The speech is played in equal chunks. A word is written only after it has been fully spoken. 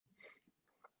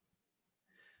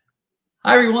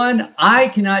Hi, everyone. I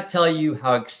cannot tell you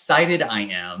how excited I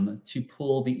am to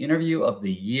pull the interview of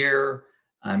the year.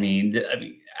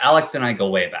 Alex and I go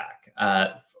way back,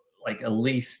 like at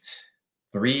least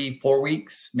 3-4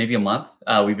 weeks, maybe a month.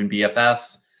 We've been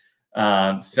BFFs.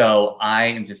 So I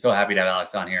am just so happy to have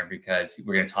Alex on here because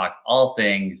we're going to talk all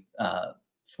things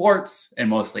sports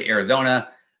and mostly Arizona.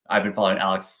 I've been following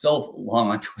Alex so long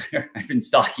on Twitter. I've been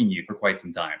stalking you for quite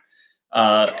some time.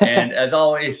 And as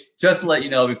always, just to let you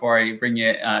know before I bring you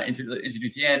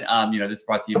introduce you in, this is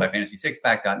brought to you by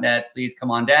fantasy6pack.net. Please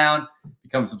come on down,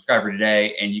 become a subscriber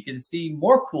today, and you can see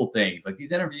more cool things like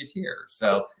these interviews here.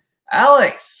 So,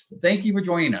 Alex, thank you for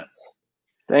joining us.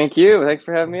 Thank you. Thanks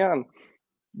for having me on.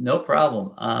 No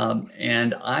problem.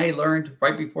 And I learned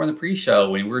right before in the pre-show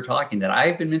when we were talking that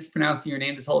I've been mispronouncing your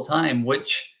name this whole time,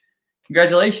 which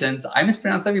congratulations. I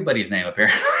mispronounced everybody's name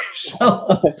apparently.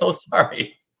 So I'm so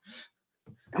sorry.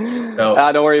 So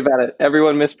don't worry about it.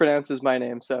 Everyone mispronounces my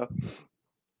name. So,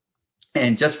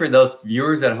 and just for those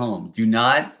viewers at home, do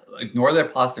not ignore the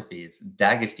apostrophes.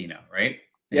 D'Agostino, right?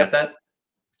 You got that?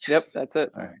 Yes. Yep, that's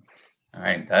it. All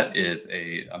right. That is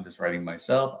I'm just writing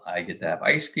myself. I get to have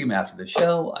ice cream after the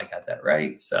show. I got that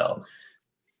right. So,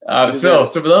 so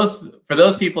for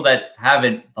those people that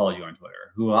haven't followed you on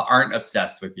Twitter, who aren't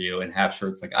obsessed with you and have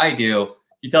shirts like I do,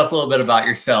 can you tell us a little bit about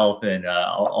yourself and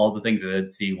all the things that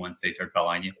they'd see once they start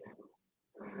following you?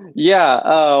 Yeah.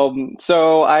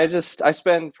 So I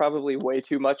spend probably way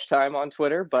too much time on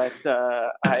Twitter, but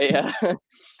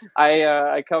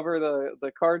I cover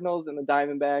the Cardinals and the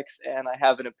Diamondbacks, and I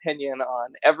have an opinion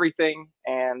on everything,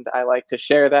 and I like to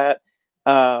share that.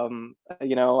 I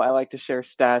like to share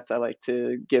stats. I like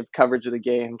to give coverage of the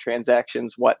game,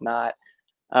 transactions, whatnot.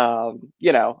 I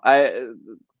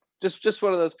just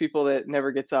one of those people that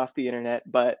never gets off the internet,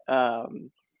 but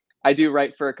I do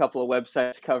write for a couple of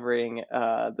websites covering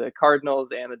the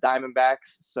Cardinals and the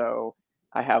Diamondbacks, so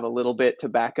I have a little bit to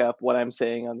back up what I'm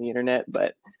saying on the internet,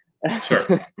 but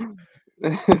sure.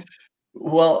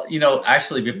 Well,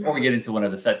 actually, before we get into one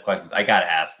of the set questions, I got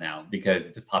to ask now because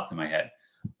it just popped in my head.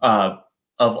 Of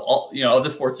all, of the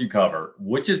sports you cover,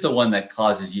 which is the one that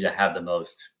causes you to have the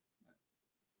most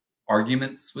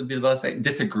arguments? Would be the best thing.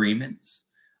 Disagreements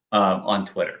on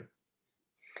Twitter.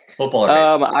 Football or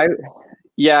baseball?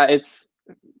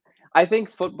 I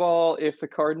think football, if the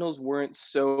Cardinals weren't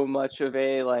so much of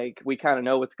we kind of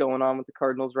know what's going on with the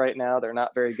Cardinals right now. They're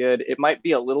not very good. It might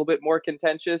be a little bit more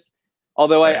contentious,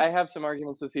 although right. I have some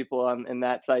arguments with people on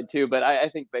that side too. But I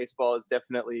think baseball is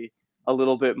definitely a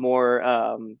little bit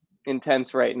more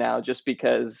intense right now, just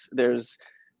because there's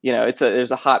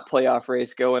a hot playoff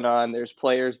race going on. There's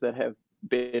players that have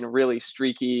been really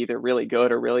streaky. They're really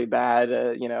good or really bad.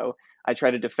 I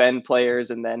try to defend players,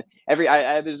 and then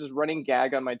there's this running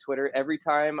gag on my Twitter. Every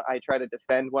time I try to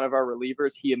defend one of our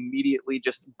relievers, he immediately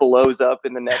just blows up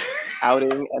in the next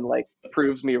outing and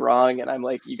proves me wrong. And I'm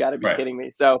like, you got to be kidding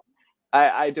me. So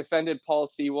I defended Paul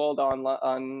Sewald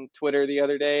on Twitter the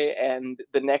other day, and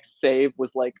the next save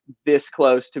was this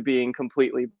close to being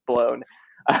completely blown.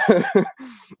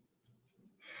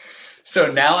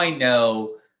 So now I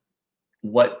know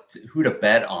who to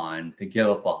bet on to give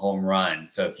up a home run.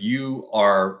 So if you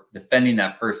are defending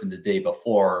that person the day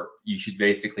before, you should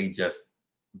basically just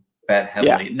bet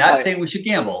heavily. Yeah, not saying we should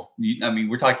gamble.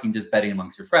 We're talking just betting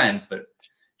amongst your friends, but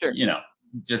sure.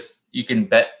 You can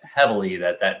bet heavily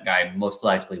that guy most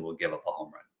likely will give up a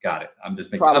home run. Got it. I'm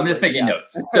just making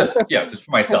notes. Just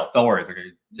for myself. Don't worry. Okay.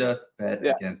 Just bet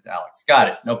against Alex. Got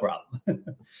it. No problem.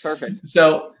 Perfect.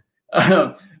 So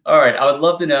all right. I would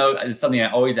love to know something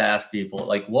I always ask people,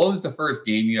 what was the first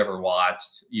game you ever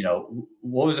watched?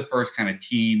 What was the first kind of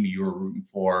team you were rooting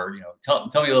for? Tell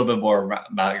me a little bit more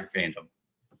about your fandom.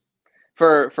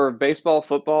 For baseball,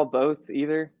 football, both,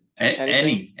 either?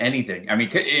 Anything.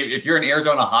 If you're in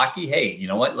Arizona hockey, hey, you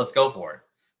know what? Let's go for it.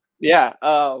 Yeah.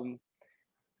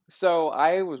 So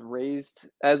I was raised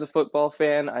as a football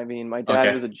fan. My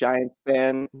dad was a Giants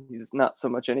fan. He's not so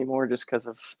much anymore just because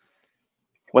of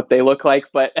what they look like,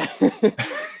 but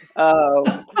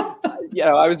I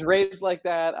was raised like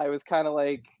that. I was kind of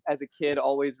as a kid,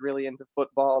 always really into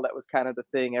football. That was kind of the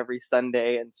thing every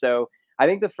Sunday. And so I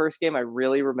think the first game I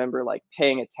really remember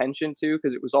paying attention to,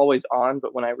 because it was always on,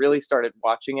 but when I really started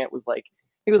watching it was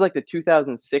it was the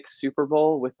 2006 Super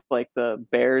Bowl with the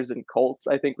Bears and Colts.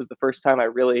 I think was the first time I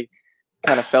really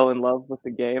kind of fell in love with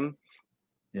the game.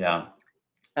 Yeah.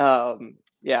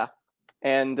 And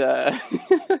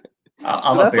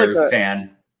I'm a Bears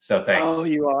fan, so thanks. Oh,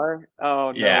 you are?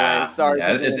 Oh, no yeah. way. Sorry.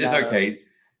 Yeah, it's okay.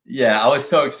 Yeah, I was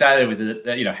so excited with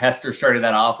that. Hester started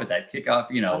that off with that kickoff,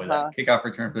 with that kickoff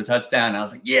return for the touchdown. And I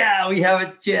was like, yeah, we have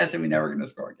a chance, and we never going to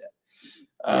score again.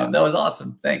 That was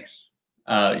awesome. Thanks.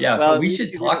 Yeah, Well, so at we least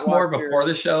should you talk didn't more watch before your.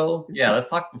 the show. Yeah, let's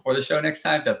talk before the show next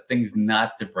time of things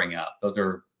not to bring up. Those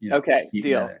are, Okay,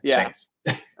 deal. there. Yeah, Thanks.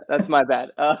 that's my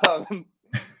bad.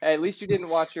 At least you didn't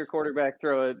watch your quarterback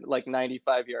throw a like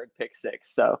 95-yard pick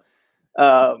six. So,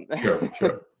 um, True,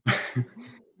 true.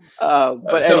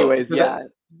 but anyways, yeah.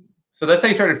 So that's how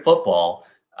you started football.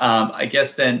 I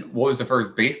guess then, what was the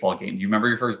first baseball game? Do you remember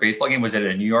your first baseball game? Was it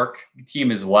a New York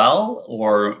team as well,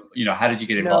 or how did you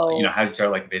get involved? No, How did you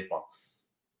start liking baseball?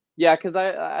 yeah, because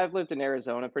I've lived in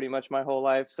Arizona pretty much my whole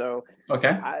life, so Okay,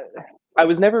 I I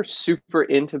was never super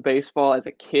into baseball as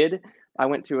a kid. I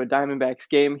went to a Diamondbacks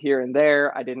game here and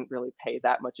there. I didn't really pay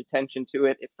that much attention to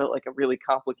it. It felt like a really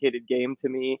complicated game to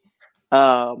me.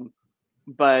 Um,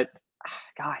 but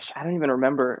gosh, I don't even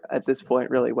remember at this point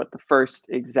really what the first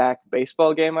exact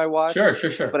baseball game I watched, sure,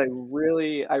 sure, sure. but I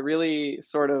really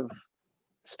sort of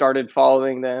started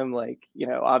following them, like,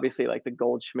 obviously like the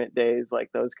Goldschmidt days,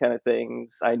 like those kind of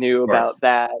things. I knew Of about course.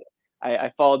 that.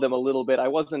 I followed them a little bit. I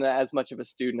wasn't as much of a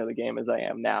student of the game as I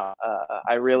am now.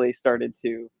 I really started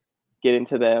to get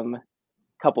into them a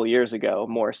couple years ago,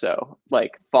 more so,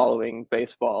 like following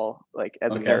baseball like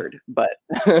as a Okay. nerd. But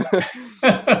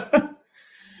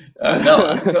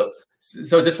No,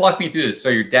 so just walk me through this. So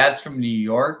your dad's from New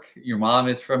York, your mom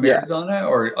is from yeah, Arizona,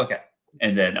 or okay,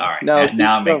 and then all right, no,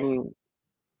 now it makes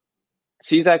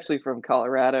she's actually from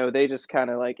Colorado. They just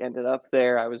kind of like ended up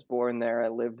there. I was born there. I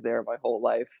lived there my whole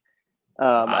life.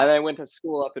 And wow. I went to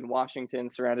school up in Washington,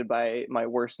 surrounded by my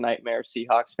worst nightmare,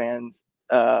 Seahawks fans.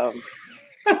 Um,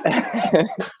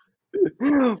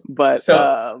 but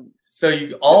So so you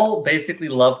yeah, all basically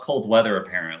love cold weather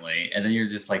apparently, and then you're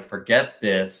just like, forget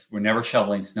this. We're never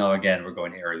shoveling snow again. We're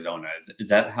going to Arizona. Is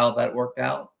that how that worked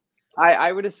out?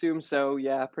 I would assume so.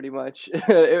 Yeah, pretty much.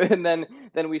 And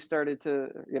then we started to,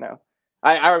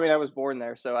 I mean, I was born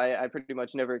there, so I pretty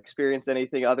much never experienced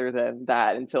anything other than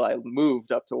that until I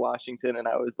moved up to Washington, and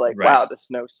I was like, Right. wow, the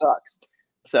snow sucks.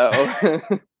 So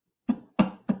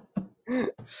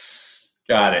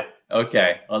Got it.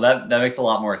 Okay. Well, that makes a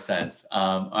lot more sense.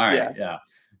 All right. yeah. Yeah.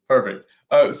 Perfect.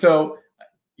 So,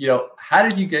 how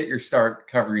did you get your start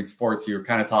covering sports? You were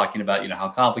kind of talking about, how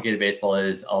complicated baseball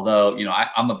is. Although,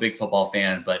 I'm a big football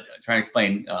fan, but trying to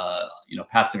explain,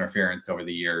 pass interference over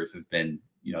the years has been,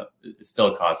 it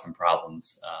still caused some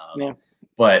problems. Yeah.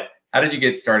 But how did you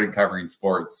get started covering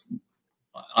sports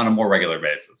on a more regular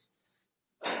basis?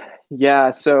 Yeah,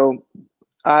 so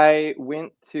I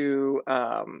went to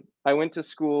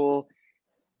school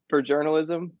for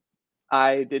journalism.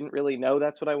 I didn't really know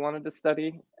that's what I wanted to study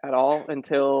at all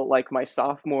until like my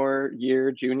sophomore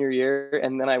year, junior year,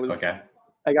 and then Okay.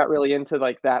 I got really into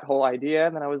like that whole idea,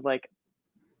 and then I was like,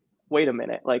 wait a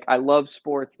minute, like I love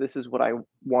sports, this is what I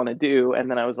want to do, and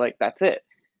then I was like, that's it.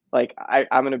 Like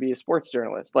I'm gonna be a sports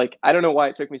journalist. Like I don't know why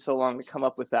it took me so long to come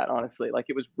up with that, honestly. Like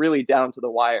it was really down to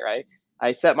the wire.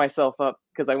 I set myself up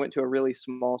because I went to a really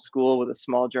small school with a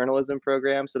small journalism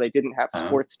program, so they didn't have Uh-huh.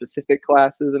 sports specific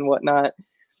classes and whatnot.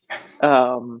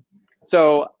 Um,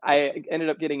 so I ended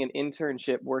up getting an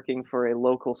internship working for a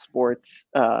local sports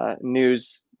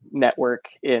news network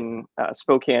in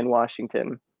Spokane,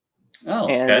 Washington, Oh,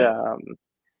 and okay.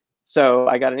 so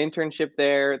I got an internship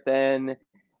there. Then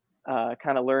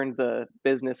kind of learned the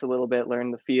business a little bit,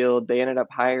 learned the field. They ended up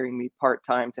hiring me part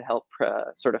time to help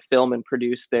sort of film and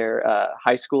produce their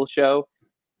high school show,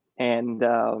 and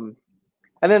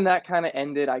then that kind of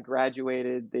ended. I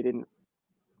graduated. They didn't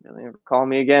really ever call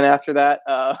me again after that.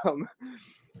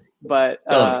 But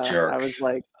Those I was jerks.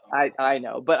 like, I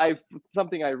know, but I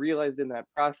something I realized in that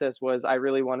process was I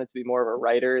really wanted to be more of a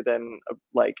writer than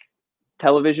like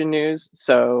television news.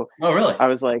 So Oh, really? I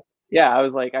was like, yeah, I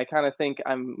was like, I kind of think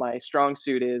my strong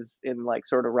suit is in like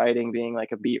sort of writing, being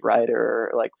like a beat writer,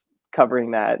 or like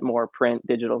covering that more print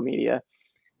digital media.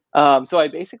 So I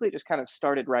basically just kind of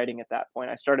started writing at that point.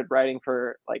 I started writing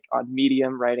for like on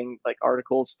Medium, writing like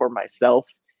articles for myself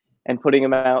and putting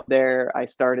them out there. I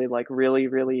started like really,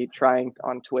 really trying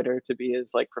on Twitter to be as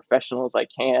like professional as I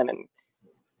can. And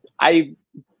I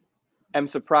am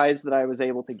surprised that I was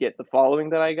able to get the following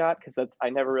that I got, because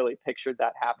I never really pictured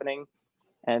that happening.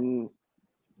 And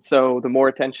so the more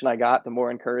attention I got, the more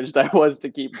encouraged I was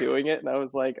to keep doing it. And I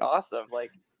was like, awesome.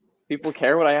 Like people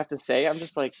care what I have to say. I'm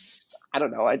just like, I don't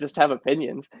know. I just have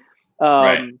opinions.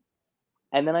 Right. Um,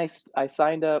 and then I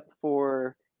signed up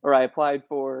for, or I applied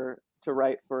for, to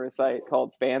write for a site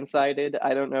called FanSided.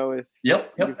 I don't know if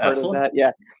Yep. Yep. you've heard of Absolutely. that.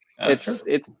 Yeah, Sure.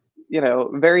 it's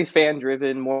very fan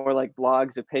driven, more like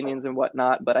blogs, opinions, and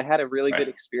whatnot. But I had a really Right. good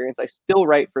experience. I still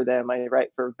write for them. I write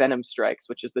for Venom Strikes,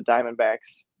 which is the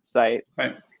Diamondbacks site.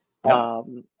 Right. Yep.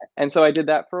 And so I did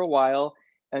that for a while.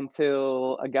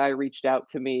 until a guy reached out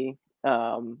to me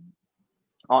on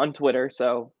Twitter.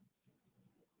 So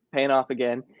paying off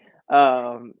again.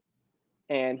 Um,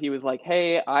 and he was like,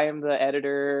 "Hey, I am the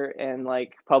editor and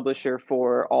like publisher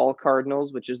for All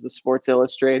Cardinals, which is the Sports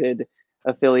Illustrated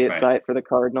affiliate Right. site for the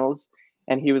Cardinals."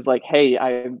 And he was like, "Hey,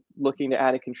 I'm looking to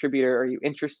add a contributor. Are you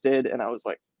interested?" And I was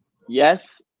like,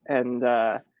 "Yes." And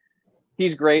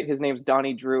he's great. His name's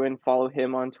Donnie Druin. Follow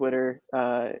him on Twitter.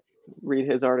 Read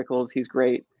his articles. He's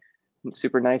great.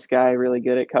 Super nice guy. Really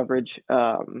good at coverage.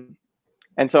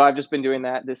 And so I've just been doing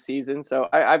that this season. So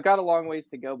I've got a long ways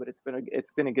to go, but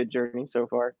it's been a good journey so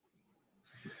far.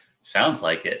 Sounds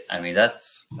like it. I mean,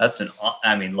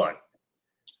 I mean, look,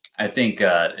 I think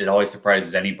it always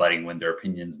surprises anybody when their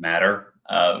opinions matter.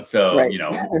 So, Right. you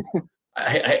know,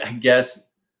 I guess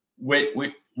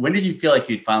when did you feel like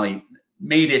you'd finally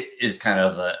made it, is kind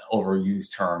of an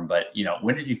overused term, but, you know,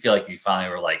 when did you feel like you finally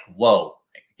were like, whoa,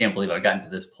 I can't believe I've gotten to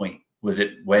this point? Was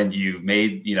it when you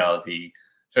made, you know, the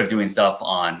sort of doing stuff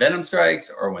on Venom Strikes,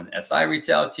 or when SI reached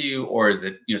out to you, or is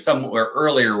it, you know, somewhere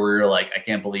earlier where you're like, I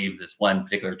can't believe this one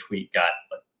particular tweet got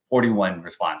like 41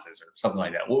 responses or something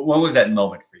like that? When was that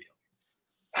moment for you?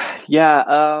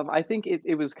 Yeah, I think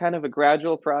it was kind of a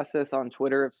gradual process on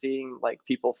Twitter of seeing like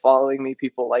people following me,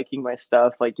 people liking my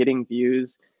stuff, like getting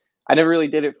views. I never really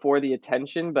did it for the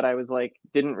attention, but I was like,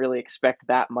 didn't really expect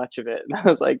that much of it. And I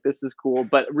was like, this is cool.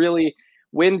 But really,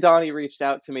 when Donnie reached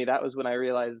out to me, that was when I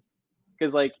realized,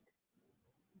 because like,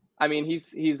 I mean,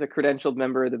 he's a credentialed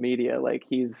member of the media. Like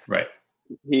Right.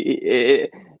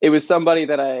 it was somebody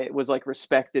that I was like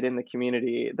respected in the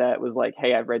community that was like,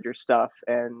 hey, I've read your stuff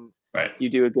and Right. you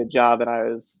do a good job. And I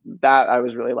was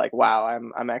really like, wow,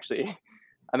 I'm actually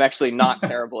not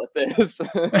terrible at this.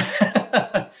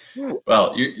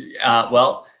 Well,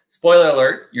 well, spoiler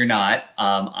alert, you're not.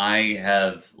 I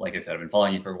have, like I said, I've been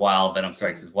following you for a while, Venom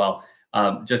Strikes as well.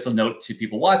 Just a note to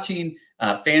people watching,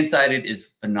 FanSided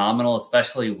is phenomenal,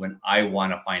 especially when I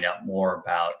want to find out more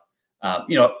about,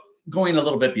 you know, going a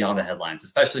little bit beyond the headlines,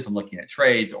 especially if I'm looking at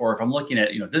trades, or if I'm looking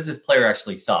at, you know, does this player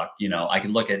actually suck? You know, I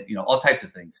can look at, you know, all types of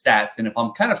things, stats. And if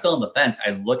I'm kind of still on the fence, I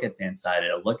look at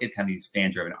FanSided, I look at kind of these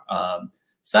fan-driven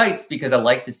sites, because I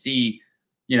like to see,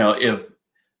 you know, if,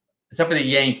 except for the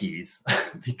Yankees,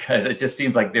 because it just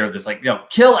seems like they're just like, you know,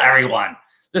 kill everyone.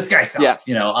 This guy sucks,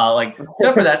 yeah. You know, like,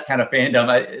 except for that kind of fandom,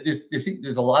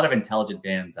 there's a lot of intelligent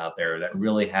fans out there that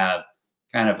really have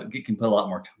kind of can put a lot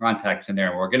more context in there.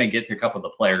 And we're going to get to a couple of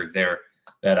the players there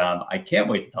that I can't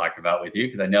wait to talk about with you,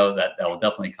 because I know that will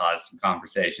definitely cause some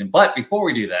conversation. But before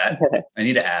we do that, I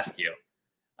need to ask you.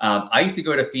 I used to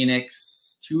go to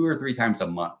Phoenix 2 or 3 times a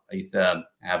month. I used to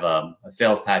have a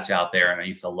sales patch out there, and I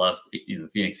used to love, you know,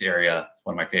 the Phoenix area. It's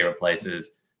one of my favorite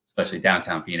places, especially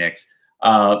downtown Phoenix.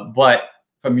 But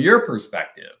from your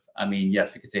perspective, I mean,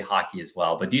 yes, we could say hockey as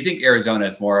well, but do you think Arizona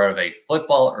is more of a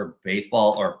football or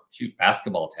baseball or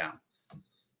basketball town?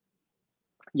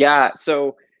 Yeah,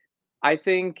 so I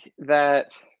think that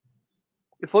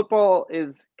football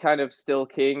is kind of still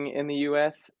king in the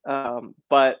U.S.,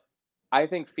 but I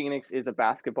think Phoenix is a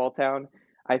basketball town.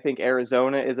 I think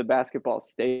Arizona is a basketball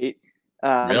state.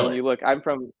 Really? I mean, you look, I'm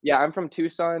from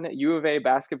Tucson. U of A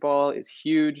basketball is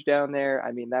huge down there.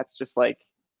 I mean, that's just like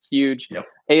huge. Yep.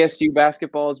 ASU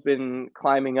basketball has been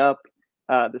climbing up.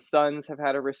 The Suns have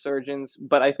had a resurgence,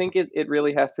 but I think it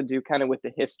really has to do kind of with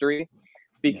the history,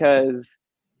 because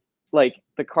like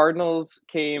the Cardinals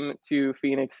came to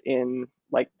Phoenix in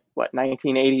like what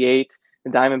 1988,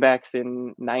 the Diamondbacks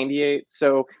in 98.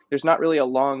 So there's not really a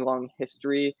long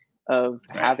history of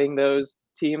having those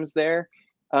teams there.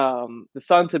 The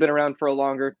Suns have been around for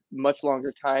a much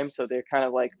longer time, so they're kind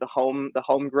of like the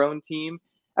homegrown team.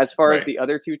 As far as the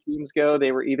other 2 teams go,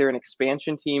 they were either an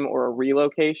expansion team or a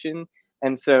relocation.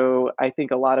 And so I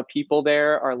think a lot of people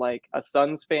there are like a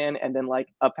Suns fan and then like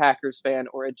a Packers fan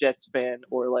or a Jets fan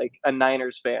or like a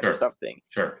Niners fan or something.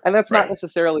 Sure. And that's not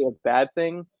necessarily a bad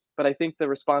thing, but I think the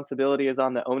responsibility is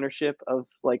on the ownership of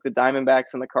like the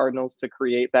Diamondbacks and the Cardinals to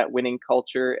create that winning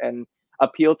culture and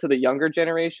appeal to the younger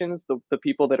generations, the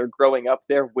people that are growing up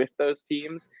there with those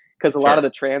teams, because a lot of the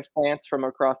transplants from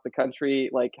across the country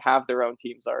like have their own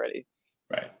teams already.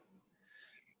 Right.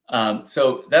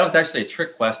 So that was actually a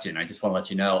trick question. I just want to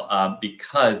let you know,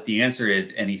 because the answer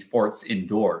is any sports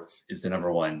indoors is the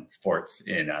 #1 sports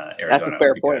in Arizona. That's a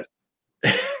fair point.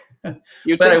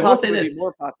 But I will say this,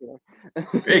 more popular.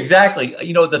 Exactly.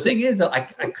 You know, the thing is, I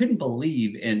couldn't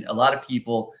believe, and a lot of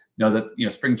people know that, you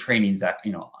know, spring training's out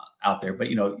there, but,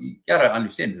 you know, you got to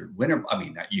understand the winter. I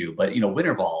mean, not you, but, you know,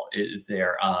 winter ball is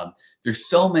there. There's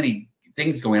so many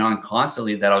things going on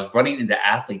constantly that I was running into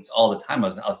athletes all the time. I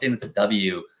was staying at the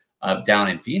W down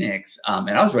in Phoenix, and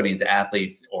I was running into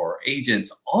athletes or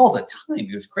agents all the time.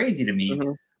 It was crazy to me.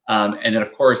 Mm-hmm. And then,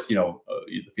 of course, the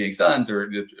Phoenix Suns or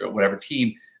whatever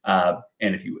team. And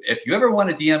if you ever want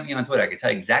to DM me on Twitter, I can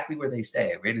tell you exactly where they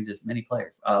stay. I ran into just many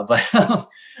players, but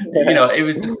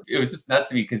it was just nuts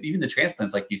to me because even the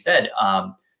transplants, like you said,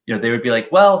 they would be like,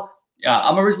 well,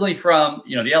 I'm originally from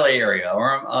the LA area,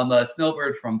 or I'm a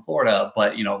snowbird from Florida,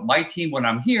 but my team when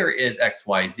I'm here is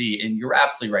XYZ. And you're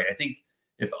absolutely right. I think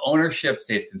if ownership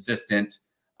stays consistent,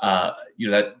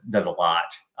 that does a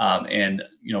lot. And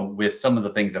with some of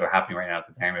the things that are happening right now at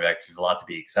the Diamondbacks, there's a lot to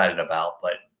be excited about.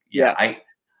 But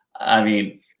I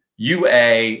mean, UA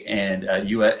and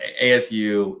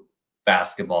ASU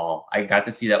basketball, I got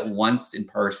to see that once in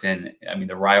person. I mean,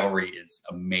 the rivalry is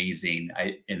amazing.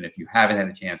 And if you haven't had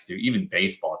a chance to, even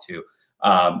baseball too,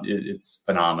 it's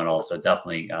phenomenal. So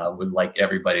definitely would like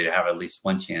everybody to have at least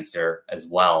one chance there as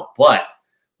well. But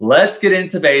let's get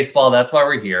into baseball. That's why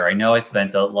we're here. I know I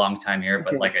spent a long time here,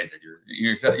 but like I said,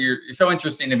 you're so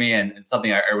interesting to me, and it's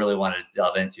something I really wanted to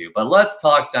delve into. But let's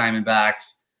talk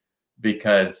Diamondbacks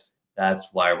because that's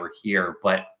why we're here.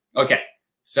 But okay,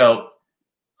 so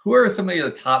who are some of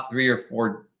the top 3 or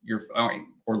 4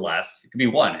 or less? It could be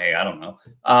one. Hey, I don't know.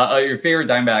 Your favorite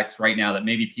Diamondbacks right now that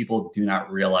maybe people do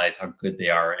not realize how good they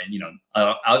are, and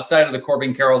outside of the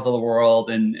Corbin Carrolls of the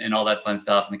world and all that fun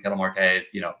stuff, and the Kettle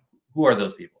Marques, who are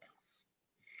those people?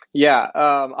 Yeah,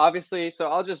 obviously, so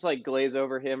I'll just glaze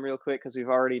over him real quick because we've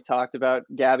already talked about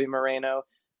Gabby Moreno,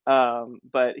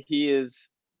 but he is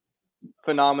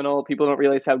phenomenal. People don't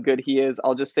realize how good he is.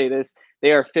 I'll just say this: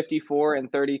 they are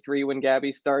 54-33 when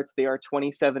Gabby starts. They are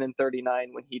 27-39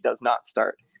 when he does not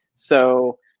start.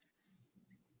 So,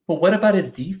 but what about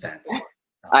his defense?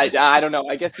 I don't know.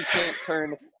 I guess he can't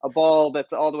turn a ball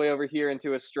that's all the way over here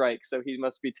into a strike, so he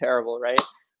must be terrible, right?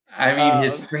 I mean,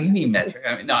 his framing metric.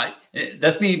 I mean, no,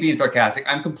 that's me being sarcastic.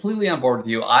 I'm completely on board with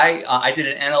you. I did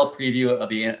an NL preview of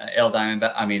the AL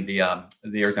Diamondback. I mean, the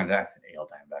Arizona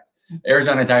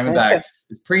Diamondbacks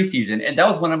this preseason, and that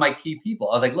was one of my key people.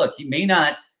 I was like, look, he may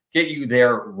not get you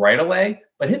there right away,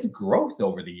 but his growth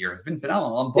over the year has been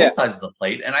phenomenal on both sides of the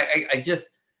plate. And I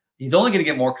just, he's only going to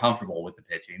get more comfortable with the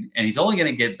pitching, and he's only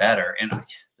going to get better. And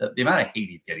the amount of hate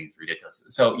he's getting is ridiculous.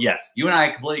 So yes, you and I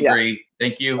completely agree.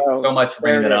 Thank you so much for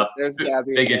bringing that up. There's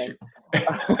Gabby big issue.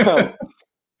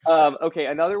 Okay,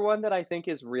 another one that I think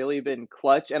has really been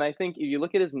clutch, and I think if you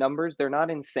look at his numbers, they're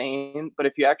not insane, but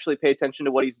if you actually pay attention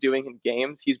to what he's doing in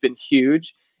games, he's been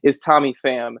huge, is Tommy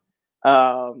Pham.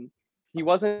 He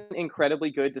wasn't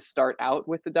incredibly good to start out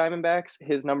with the Diamondbacks.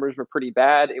 His numbers were pretty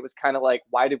bad. It was kind of like,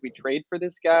 why did we trade for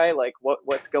this guy? Like,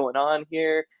 what's going on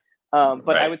here?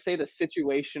 But I would say the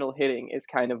situational hitting is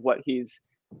kind of what he's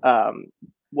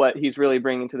really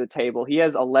bringing to the table. He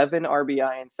has 11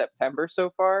 RBI in September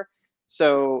so far.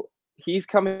 So he's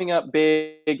coming up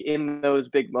big in those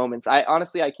big moments. I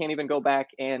can't even go back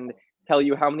and tell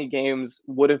you how many games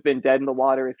would have been dead in the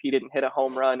water if he didn't hit a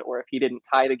home run, or if he didn't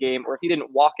tie the game, or if he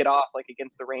didn't walk it off like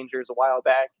against the Rangers a while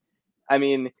back. I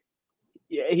mean,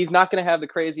 he's not going to have the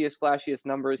craziest, flashiest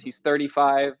numbers. He's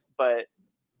 35, but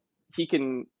he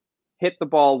can hit the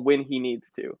ball when he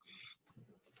needs to.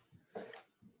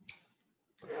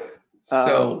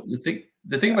 So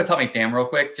the thing about Tommy Pham, real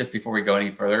quick, just before we go any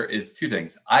further, is 2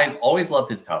 things. I've always loved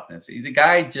his toughness. The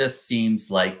guy just seems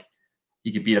like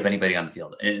he could beat up anybody on the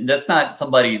field, and that's not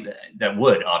somebody that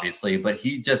would, obviously, but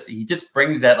he just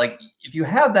brings that, like, if you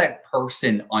have that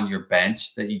person on your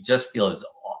bench that you just feel is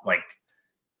like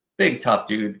big tough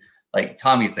dude, like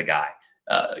Tommy's the guy.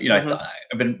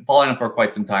 I've been following him for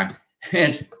quite some time,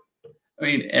 and I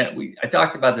mean, I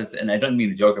talked about this, and I don't mean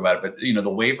to joke about it, but the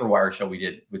waiver wire show we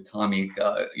did with Tommy,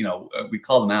 we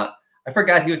called him out. I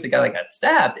forgot he was the guy that got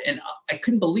stabbed, and I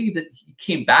couldn't believe that he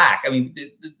came back. I mean,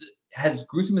 as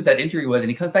gruesome as that injury was, and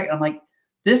he comes back, and I'm like,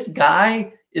 this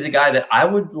guy is a guy that I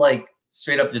would like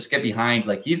straight up just get behind.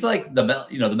 Like, he's like the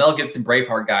Mel Gibson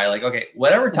Braveheart guy. Like, okay,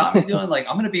 whatever Tommy's doing, like,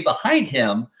 I'm going to be behind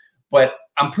him, but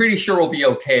I'm pretty sure we'll be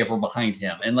okay if we're behind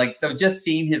him. And like, so just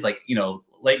seeing his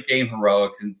late game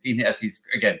heroics and seeing as he's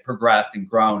again progressed and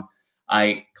grown,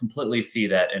 I completely see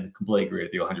that and completely agree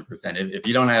with you 100%. If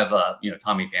you don't have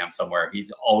Tommy Pham somewhere,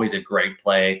 he's always a great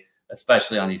play,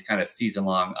 especially on these kind of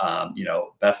season-long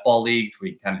best ball leagues where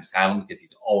you kind of just have him because he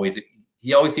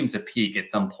always seems to peak at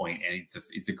some point, and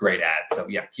it's a great ad. So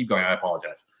yeah, keep going. I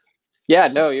apologize. Yeah,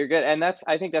 no, you're good. And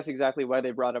I think that's exactly why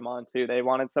they brought him on too. They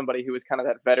wanted somebody who was kind of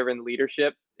that veteran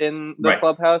leadership in the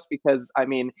clubhouse, because I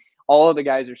mean, all of the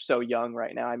guys are so young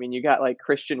right now. I mean, you got like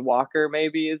Christian Walker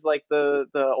maybe is like the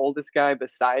oldest guy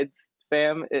besides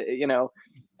Pham.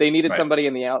 they needed Right. somebody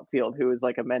in the outfield who was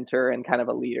like a mentor and kind of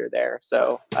a leader there.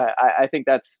 So I think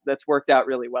that's worked out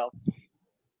really well.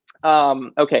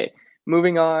 Okay,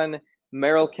 moving on.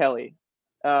 Merrill Kelly.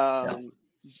 Yeah.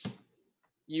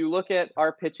 You look at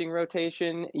our pitching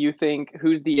rotation, you think,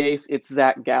 who's the ace? It's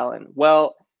Zach Gallen.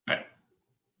 Well, Right.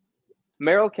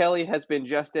 Merrill Kelly has been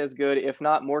just as good, if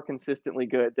not more consistently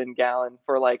good than Gallen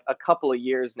for like a couple of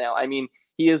years now. I mean,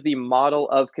 he is the model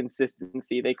of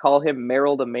consistency. They call him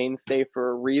Merrill the mainstay for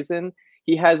a reason.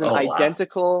 He has an Oh, wow.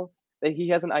 identical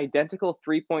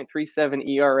 3.37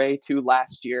 ERA to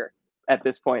last year at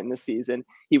this point in the season.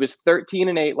 He was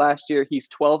 13-8 last year. He's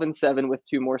 12-7 with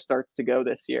 2 more starts to go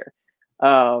this year.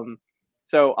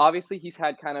 So obviously he's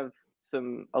had kind of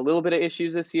a little bit of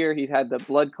issues this year. He's had the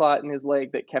blood clot in his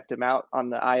leg that kept him out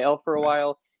on the IL for a Right.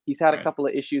 while. He's had a Right. couple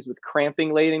of issues with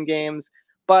cramping late in games,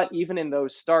 but even in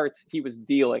those starts, he was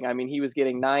dealing. I mean, he was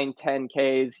getting 9, 10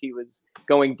 Ks. He was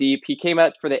going deep. He came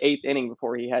out for the 8th inning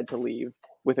before he had to leave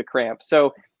with a cramp.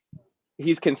 So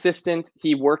he's consistent.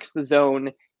 He works the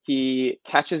zone. He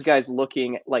catches guys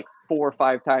looking like 4 or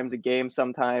 5 times a game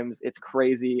sometimes. It's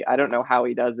crazy. I don't know how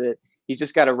he does it. He's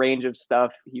just got a range of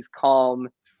stuff. He's calm,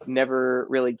 never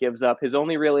really gives up. His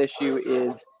only real issue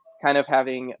is kind of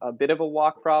having a bit of a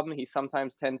walk problem. He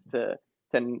sometimes tends to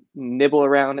nibble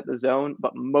around at the zone,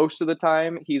 but most of the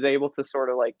time he's able to sort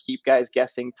of like keep guys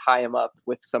guessing, tie him up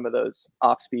with some of those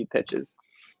off-speed pitches.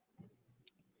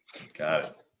 Got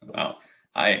it. Wow.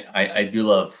 I do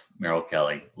love Merrill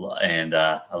Kelly, and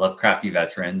I love crafty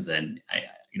veterans. And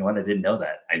you know what? I didn't know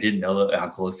that. I didn't know how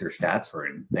close their stats were.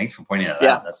 And thanks for pointing that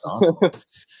out. That's awesome.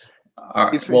 All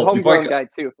right. He's Well, homegrown guy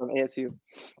too from ASU.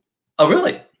 Oh,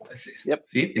 really? Yep.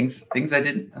 See, things I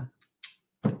didn't know.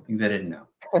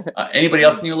 Anybody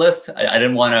else on your list? I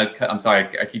didn't want to. I'm sorry.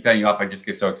 I keep cutting you off. I just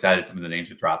get so excited. Some of the names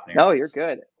are dropping. No, you're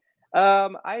good.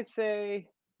 I'd say,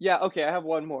 yeah. Okay, I have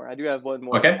one more. I do have one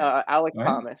more. Okay. Alec All right.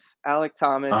 Thomas. Alec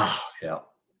Thomas Oh, yeah.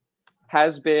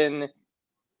 has been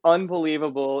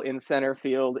unbelievable in center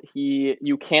field.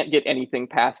 You can't get anything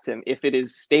past him. If it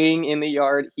is staying in the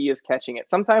yard, he is catching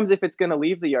it. Sometimes if it's going to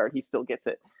leave the yard, he still gets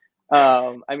it.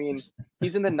 I mean,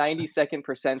 he's in the 92nd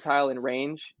percentile in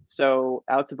range, so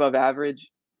outs above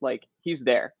average. Like, he's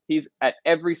there. He's at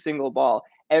every single ball.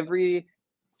 Every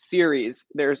series,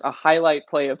 there's a highlight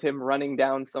play of him running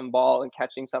down some ball and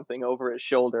catching something over his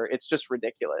shoulder. It's just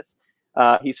ridiculous.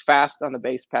 He's fast on the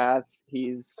base paths.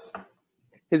 His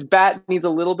bat needs a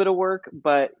little bit of work,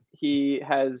 but he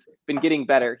has been getting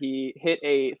better. He hit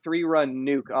a 3-run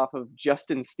nuke off of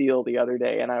Justin Steele the other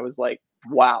day, and I was like,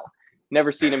 wow, never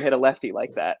seen him hit a lefty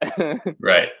like that.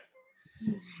 Right.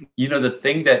 You know, the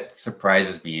thing that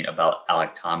surprises me about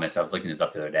Alec Thomas, I was looking this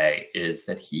up the other day, is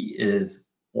that he is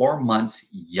 4 months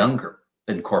younger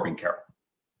than Corbin Carroll.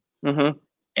 Mm-hmm.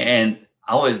 And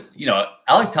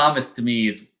Alec Thomas to me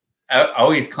is, I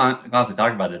always constantly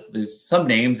talk about this. There's some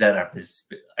names that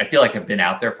I feel like have been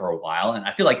out there for a while. And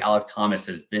I feel like Alec Thomas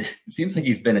has been, it seems like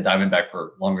he's been a Diamondback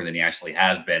for longer than he actually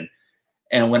has been.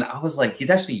 And when I was like, he's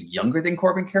actually younger than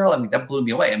Corbin Carroll, I mean, that blew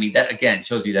me away. I mean, that again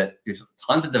shows you that there's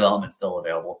tons of development still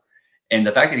available. And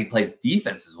the fact that he plays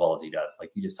defense as well as he does,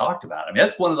 like you just talked about. I mean,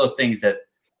 that's one of those things that,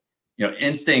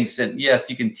 instincts. And yes,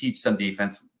 you can teach some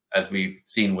defense, as we've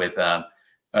seen with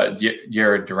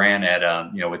Jared Duran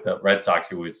at, with the Red Sox,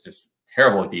 who was just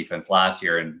terrible with defense last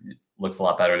year and it looks a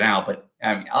lot better now. But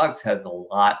I mean, Alex has a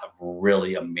lot of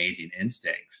really amazing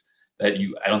instincts that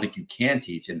I don't think you can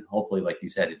teach. And hopefully, like you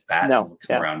said, his bat will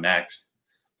come around next.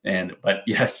 But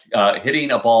yes, hitting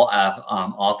a ball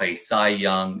off a Cy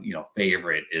Young,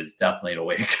 favorite is definitely the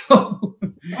way to go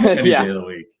any day of the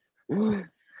week.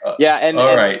 And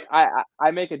right.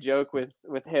 I make a joke with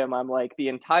him. I'm like, the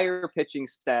entire pitching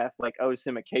staff like owes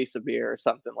him a case of beer or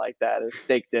something like that, a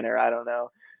steak dinner. I don't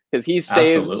know, because he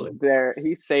saves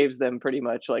them pretty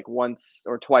much like once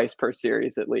or twice per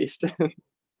series at least.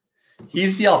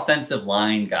 He's the offensive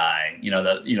line guy.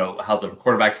 How the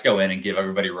quarterbacks go in and give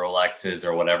everybody Rolexes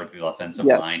or whatever to the offensive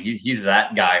line. He's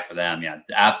that guy for them. Yeah,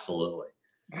 absolutely.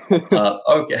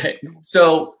 Okay,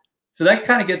 so that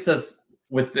kind of gets us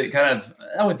with the kind of,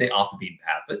 I wouldn't say off the beaten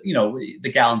path, but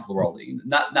the Gallons of the world,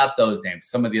 not those names,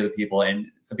 some of the other people, and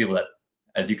some people that,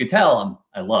 as you can tell,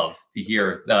 I love to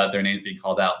hear their names being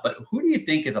called out. But who do you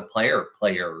think is a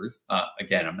players?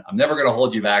 Again, I'm never going to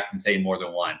hold you back from saying more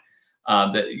than one.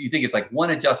 That you think it's like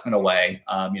one adjustment away.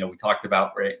 We talked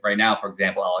about right now, for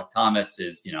example, Alec Thomas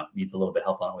needs a little bit of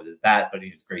help on with his bat, but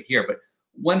he's great here. But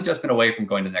one adjustment away from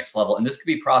going to the next level, and this could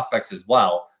be prospects as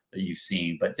well that you've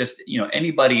seen, but just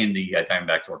anybody in the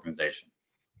Diamondbacks organization.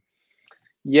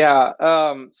 Yeah.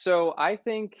 So I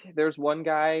think there's one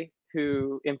guy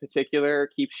who, in particular,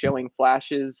 keeps showing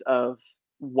flashes of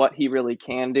what he really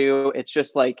can do. It's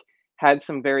just like had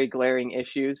some very glaring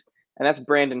issues, and that's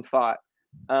Brandon Fott.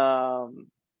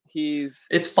 It's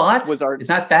Fott. It's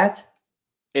not Fat.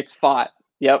 It's Fott.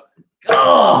 Yep.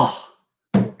 Oh,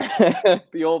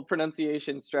 The old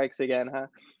pronunciation strikes again, huh?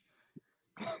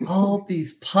 all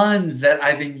these puns that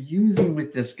I've been using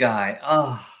with this guy.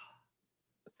 Oh,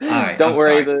 all right. Don't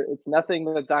worry, it's nothing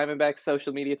the Diamondbacks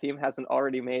social media team hasn't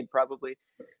already made, probably.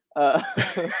 Sorry,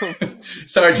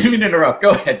 didn't mean to interrupt.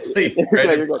 Go ahead, please.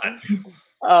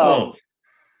 I won't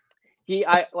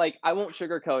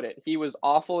sugarcoat it. He was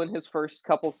awful in his first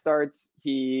couple starts.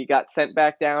 He got sent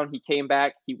back down. He came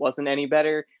back. He wasn't any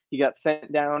better. He got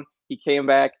sent down. He came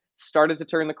back, started to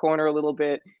turn the corner a little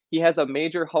bit. He has a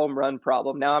major home run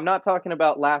problem. Now, I'm not talking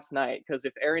about last night, because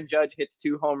if Aaron Judge hits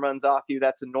 2 home runs off you,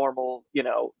 that's a normal,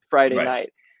 Friday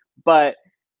night. But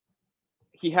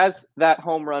he has that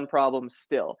home run problem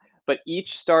still. But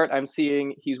each start I'm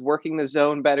seeing, he's working the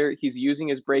zone better. He's using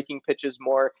his breaking pitches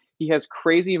more. He has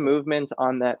crazy movement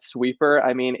on that sweeper.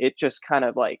 I mean, it just kind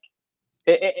of like,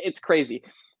 it's crazy.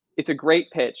 It's a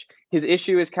great pitch. His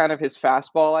issue is kind of his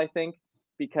fastball, I think,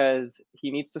 because he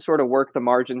needs to sort of work the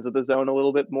margins of the zone a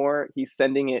little bit more. He's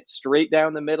sending it straight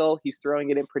down the middle. He's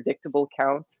throwing it in predictable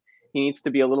counts. He needs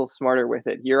to be a little smarter with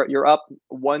it. You're up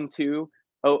 1-2,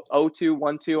 0-2,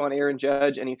 1-2 on Aaron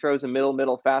Judge, and he throws a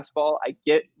middle fastball. I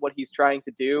get what he's trying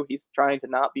to do. He's trying to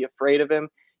not be afraid of him.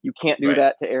 You can't do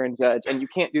that to Aaron Judge, and you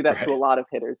can't do that to a lot of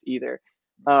hitters either.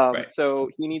 So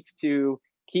he needs to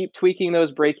keep tweaking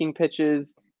those breaking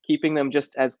pitches, keeping them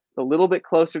just as a little bit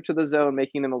closer to the zone,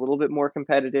 making them a little bit more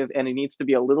competitive, and he needs to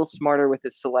be a little smarter with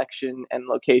his selection and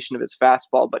location of his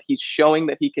fastball, but he's showing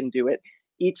that he can do it.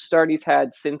 Each start he's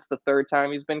had since the 3rd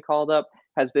time he's been called up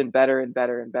has been better and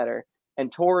better and better.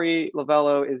 And Torey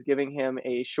Lovullo is giving him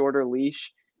a shorter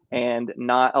leash and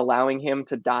not allowing him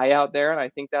to die out there, and I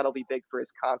think that'll be big for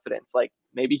his confidence. Like,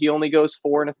 maybe he only goes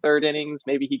 4 1/3 innings,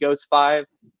 maybe he goes 5.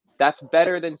 That's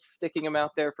better than sticking him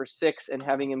out there for 6 and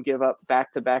having him give up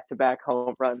back-to-back-to-back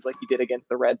home runs like he did against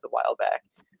the Reds a while back.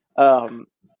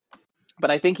 But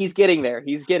I think he's getting there.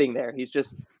 He's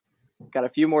just got a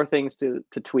few more things to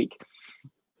tweak.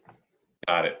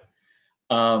 Got it.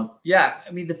 Yeah,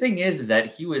 I mean, the thing is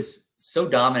that he was so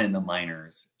dominant in the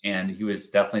minors, and he was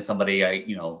definitely somebody I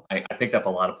picked up a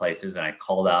lot of places, and I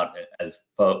called out as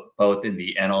both in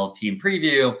the NL team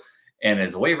preview and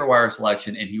as a waiver wire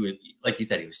selection. And he was, like you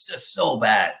said, he was just so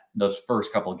bad in those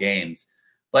first couple games.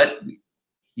 But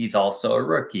he's also a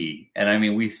rookie, and I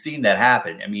mean, we've seen that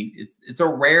happen. I mean, it's a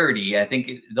rarity. I think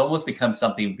it almost becomes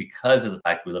something because of the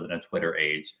fact we live in a Twitter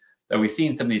age, that we've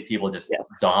seen some of these people just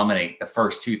dominate the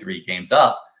first 2-3 games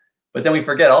up. But then we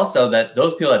forget also that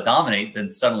those people that dominate then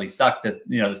suddenly suck. That,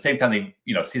 the same time they,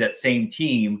 see that same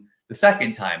team the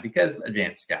second time, because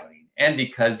advanced scouting and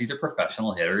because these are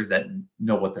professional hitters that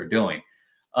know what they're doing.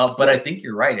 But I think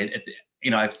you're right.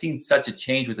 I've seen such a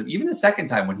change with him, even the second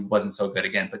time when he wasn't so good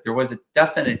again. But there was a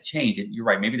definite change. And you're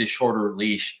right. Maybe the shorter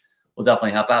leash will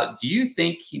definitely help out. Do you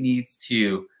think he needs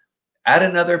to add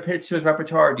another pitch to his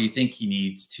repertoire? Or do you think he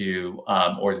needs to,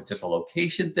 or is it just a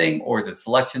location thing, or is it a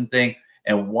selection thing?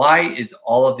 And why is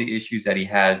all of the issues that he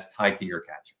has tied to your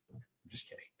catcher? I'm just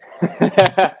kidding.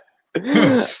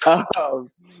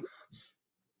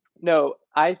 No,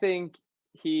 I think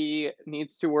he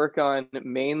needs to work on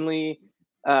mainly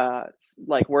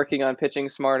working on pitching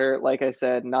smarter. Like I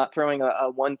said, not throwing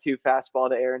a 1-2 fastball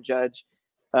to Aaron Judge.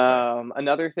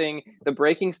 Another thing, the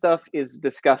breaking stuff is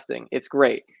disgusting. It's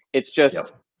great. It's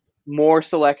just more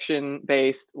selection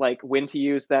based, like when to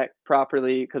use that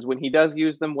properly, because when he does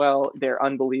use them well, they're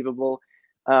unbelievable.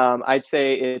 I'd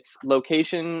say it's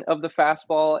location of the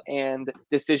fastball and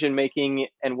decision making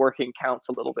and working counts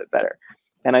a little bit better.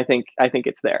 And I think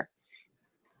it's there,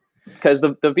 because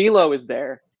the velo is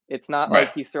there. It's not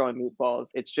like he's throwing meatballs.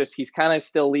 It's just he's kind of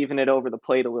still leaving it over the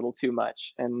plate a little too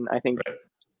much. And I think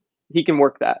he can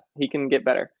work that. He can get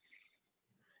better.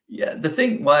 Yeah, the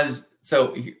thing was,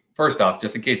 so first off,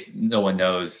 just in case no one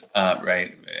knows,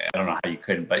 right? I don't know how you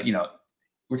couldn't, but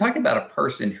we're talking about a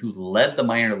person who led the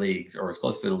minor leagues, or was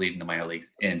close to leading the minor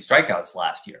leagues in strikeouts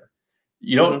last year.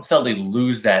 You don't suddenly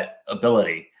lose that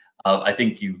ability. I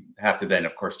think you have to then,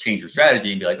 of course, change your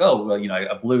strategy and be like, oh, well,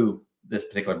 I blew this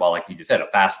particular ball, like you just said, a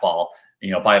fastball,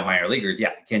 by minor leaguers.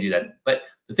 Yeah, you can't do that. But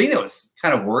the thing that was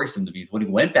kind of worrisome to me is when he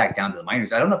went back down to the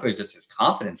minors, I don't know if it was just his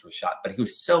confidence was shot, but he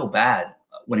was so bad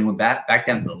when he went back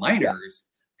down to the minors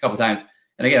a couple times.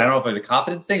 And again, I don't know if it was a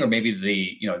confidence thing, or maybe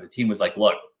the team was like,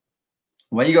 look,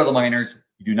 when you go to the minors,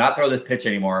 you do not throw this pitch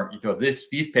anymore. You throw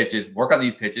these pitches, work on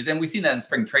these pitches. And we've seen that in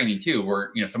spring training too,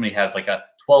 where somebody has like a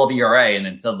 12 ERA, and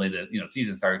then suddenly the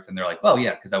season starts, and they're like, "Oh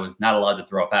yeah, because I was not allowed to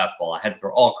throw a fastball. I had to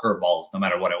throw all curveballs, no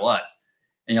matter what it was."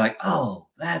 And you're like, "Oh,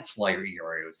 that's why your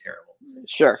ERA was terrible."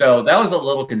 Sure. So that was a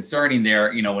little concerning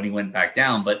there, when he went back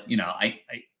down. But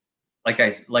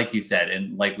like you said,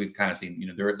 and like we've kind of seen,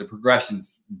 the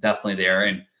progression's definitely there.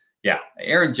 And yeah,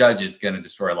 Aaron Judge is going to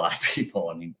destroy a lot of people.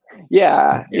 I mean,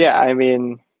 yeah. I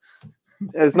mean,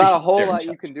 there's not a whole lot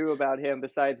you can do about him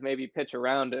besides maybe pitch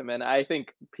around him, and I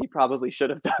think he probably should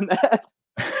have done that.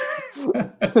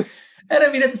 And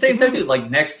I mean, at the same time too, like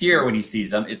next year when he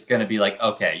sees them, it's going to be like,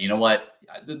 okay, you know what?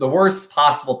 The worst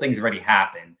possible things already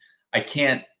happened. I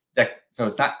can't. So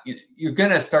it's not. You're going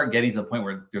to start getting to the point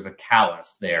where there's a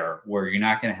callus there, where you're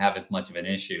not going to have as much of an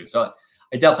issue. So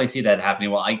I definitely see that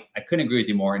happening. Well, I couldn't agree with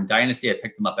you more. In Dynasty, I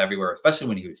picked him up everywhere, especially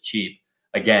when he was cheap.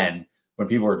 Again, when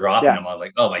people were dropping him, I was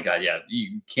like, oh my God, yeah,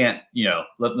 you can't.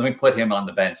 Let me put him on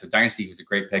the bench. So Dynasty was a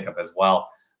great pickup as well.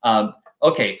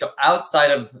 Okay, so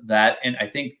outside of that, and I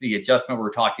think the adjustment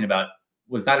we're talking about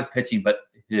was not his pitching, but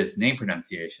his name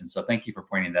pronunciation. So thank you for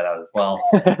pointing that out as well,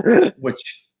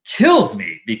 which kills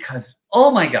me because, oh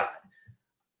my God,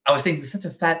 I was saying he was such a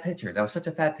fat pitcher. That was such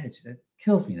a fat pitch. That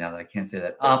kills me now that I can't say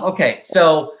that. Okay,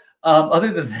 so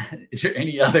other than that, is there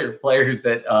any other players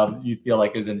that you feel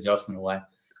like is an adjustment away?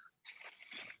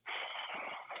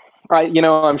 Right,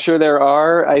 I'm sure there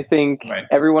are. I think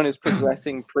everyone is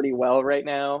progressing pretty well right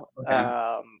now.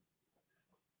 Okay.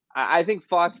 I think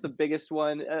Fott's the biggest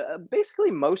one.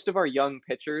 Basically, most of our young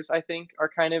pitchers, I think, are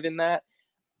kind of in that.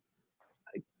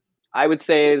 I would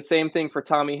say the same thing for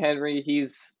Tommy Henry.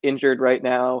 He's injured right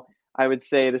now. I would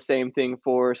say the same thing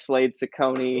for Slade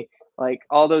Ciccone. Like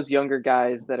all those younger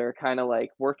guys that are kind of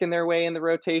like working their way in the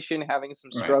rotation, having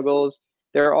some struggles.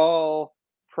 They're all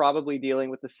probably dealing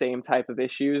with the same type of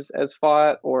issues as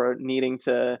Fott, or needing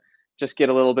to just get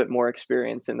a little bit more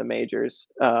experience in the majors.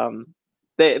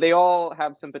 They all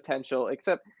have some potential,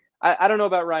 except I don't know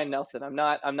about Ryan Nelson. I'm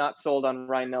not sold on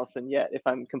Ryan Nelson yet, if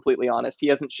I'm completely honest. He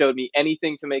hasn't showed me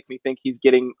anything to make me think he's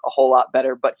getting a whole lot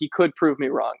better, but he could prove me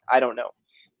wrong. I don't know.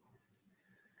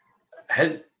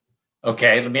 Let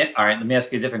me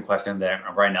ask you a different question there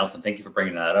on Ryan Nelson. Thank you for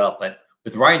bringing that up. But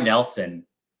with Ryan Nelson,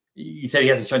 you said he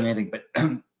hasn't shown you anything, but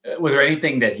was there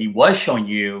anything that he was showing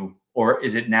you, or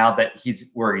is it now that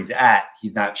he's where he's at,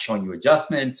 he's not showing you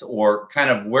adjustments, or kind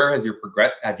of where has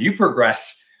have you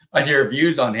progressed on your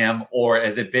views on him, or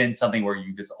has it been something where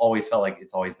you just always felt like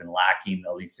it's always been lacking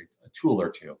at least a tool or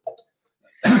two?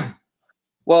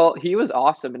 Well, he was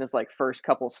awesome in his first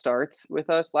couple starts with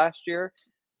us last year.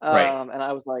 And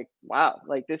I was like, wow,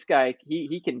 like this guy,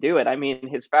 he can do it. I mean,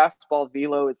 his fastball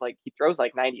velo is he throws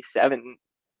 97.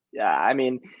 Yeah, I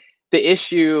mean, the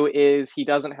issue is he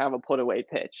doesn't have a put away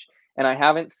pitch, and I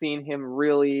haven't seen him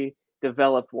really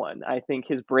develop one. I think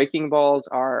his breaking balls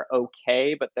are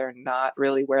okay, but they're not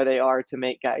really where they are to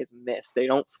make guys miss. They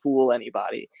don't fool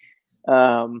anybody.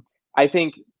 I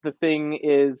think the thing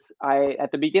is,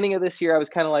 at the beginning of this year, I was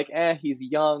kind of like, he's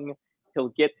young,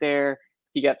 he'll get there.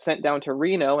 He got sent down to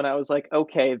Reno, and I was like,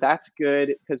 okay, that's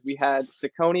good, because we had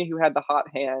Ciccone, who had the hot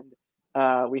hand.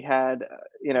 We had,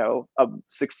 a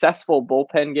successful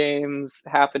bullpen games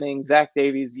happening. Zach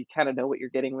Davies, you kind of know what you're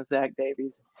getting with Zach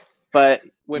Davies. But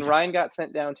when Ryan got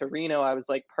sent down to Reno, I was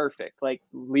like, perfect,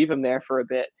 leave him there for a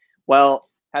bit. Well,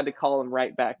 had to call him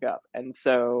right back up. And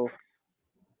so,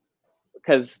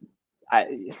 had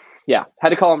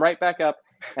to call him right back up.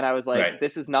 And I was like,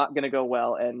 this is not going to go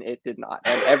well. And it did not.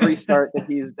 And every start that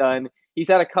he's done, he's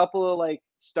had a couple of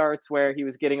starts where he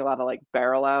was getting a lot of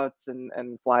barrel outs and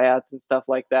fly outs and stuff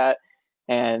like that.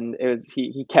 And it was,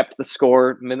 he kept the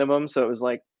score minimum. So it was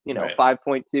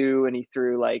 5.2, and he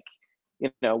threw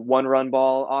 1-run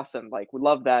ball. Awesome. We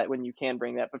love that when you can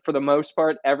bring that. But for the most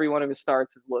part, every one of his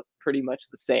starts has looked pretty much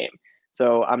the same.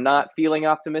 So I'm not feeling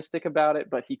optimistic about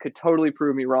it, but he could totally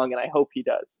prove me wrong. And I hope he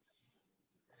does.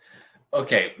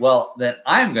 Okay, well, then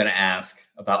I'm going to ask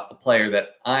about the player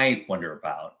that I wonder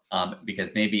about, because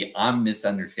maybe I'm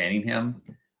misunderstanding him,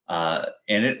 and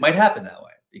it might happen that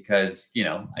way because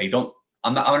I'm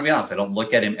going to be honest. I don't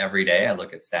look at him every day. I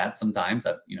look at stats sometimes.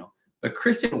 But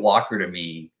Christian Walker to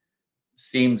me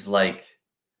seems like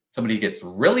somebody who gets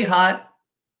really hot,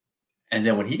 and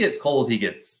then when he gets cold, he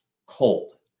gets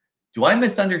cold. Do I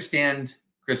misunderstand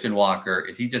Christian Walker?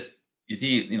 Is he just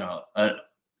a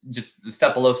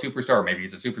step below superstar, or maybe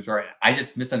he's a superstar? I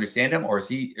just misunderstand him, or is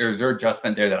there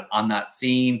adjustment there that I'm not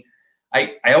seeing?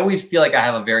 I always feel like I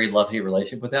have a very love-hate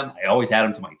relationship with him. I always had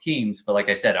him to my teams, but like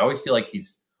I said, I always feel like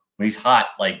when he's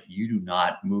hot, you do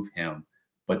not move him,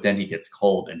 but then he gets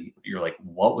cold and you're like,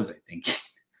 what was I thinking?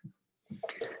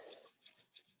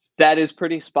 That is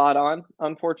pretty spot on,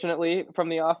 unfortunately, from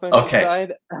the offensive Okay,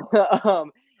 side.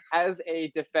 um, as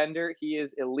a defender, he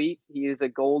is elite. He is a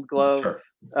Gold Glove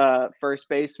sure. first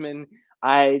baseman.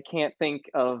 I can't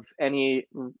think of many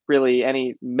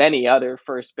other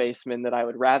first basemen that I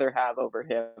would rather have over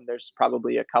him. There's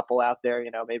probably a couple out there,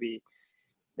 maybe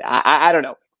I don't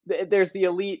know. There's the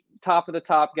elite top of the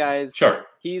top guys. Sure.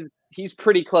 He's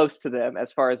pretty close to them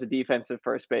as far as a defensive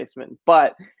first baseman.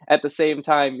 But at the same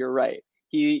time, you're right.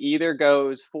 He either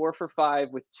goes 4 for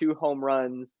 5 with 2 home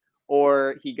runs,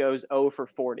 or he goes 0 for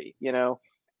 40.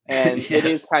 And it is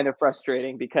Yes. kind of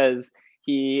frustrating because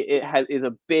is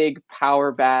a big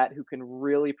power bat who can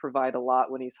really provide a lot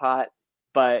when he's hot.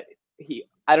 But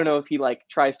I don't know if he like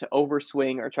tries to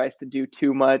overswing or tries to do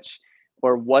too much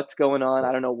or what's going on.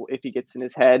 I don't know if he gets in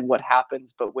his head, what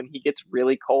happens, but when he gets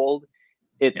really cold,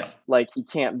 it's Yep. like he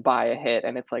can't buy a hit,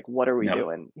 and it's like, what are we Yep.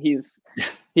 doing?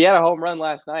 He had a home run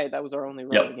last night. That was our only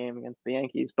run of the Yep. game against the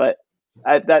Yankees. But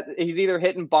that he's either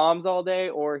hitting bombs all day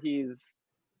or he's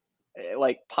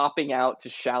like popping out to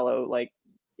shallow like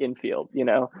infield.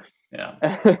 Yeah.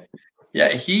 Yeah.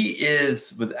 He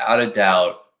is without a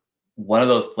doubt one of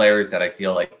those players that I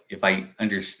feel like if I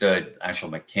understood actual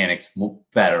mechanics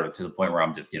better to the point where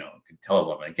I'm just, can tell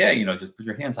them like, yeah, just put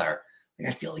your hands higher. Like,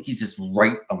 I feel like he's just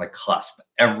right on the cusp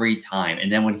every time.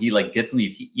 And then when he like gets in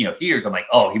these, heaters, I'm like,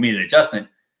 oh, he made an adjustment.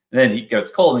 And then he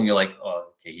gets cold and you're like, oh,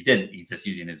 okay, he didn't. He's just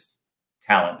using his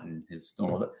talent and his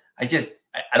normal. I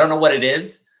don't know what it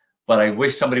is, but I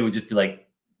wish somebody would just be like,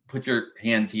 put your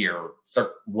hands here, or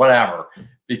start whatever,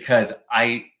 because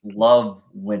I love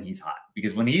when he's hot.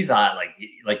 Because when he's hot,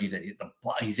 like you said,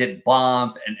 he's hitting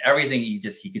bombs and everything. He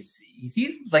can see. He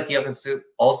seems like he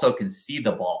also can see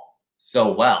the ball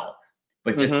so well,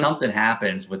 but just something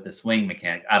happens with the swing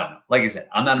mechanic. I don't know. Like I said,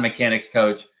 I'm not a mechanics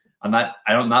coach. I'm not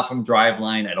from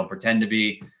Driveline. I don't pretend to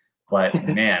be, but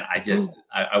man,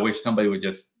 I wish somebody would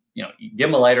just, give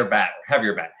him a lighter bat or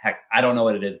heavier bat. Heck, I don't know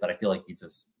what it is, but I feel like he's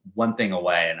just one thing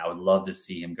away, and I would love to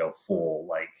see him go full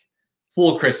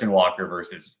Christian Walker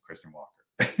versus Christian Walker.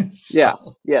 Yeah.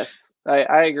 Yes.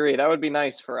 I agree. That would be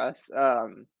nice for us.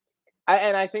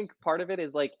 I think part of it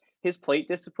is like his plate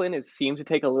discipline seemed to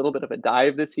take a little bit of a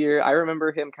dive this year. I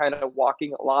remember him kind of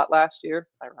walking a lot last year,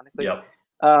 ironically. Yep.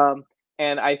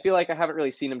 And I feel like I haven't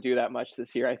really seen him do that much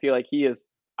this year. I feel like he's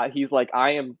like,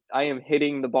 I am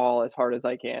hitting the ball as hard as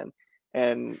I can.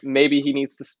 And maybe he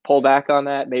needs to pull back on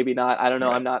that. Maybe not. I don't know.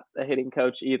 Right. I'm not a hitting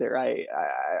coach either.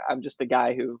 I'm just a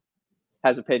guy who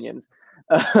has opinions.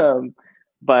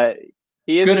 But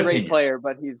he is Good a great opinions. player,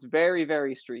 but he's very,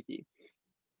 very streaky.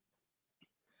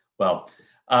 Well,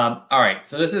 all right.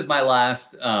 So this is my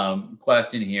last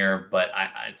question here, but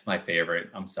it's my favorite.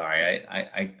 I'm sorry.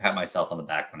 I pat myself on the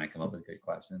back when I come up with good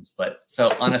questions. But so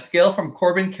on a scale from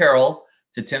Corbin Carroll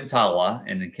to Tim Talwa,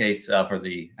 and in case for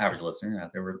the average listener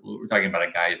out there, we're talking about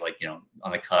a guy who's like,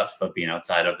 on the cusp of being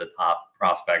outside of the top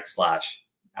prospects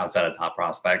 / outside of top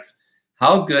prospects.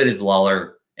 How good is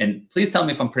Lawler? And please tell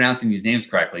me if I'm pronouncing these names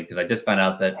correctly, because I just found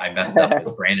out that I messed up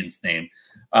with Brandon's name.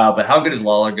 But how good is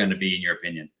Lawler going to be in your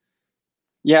opinion?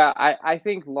 Yeah, I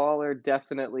think Lawler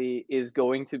definitely is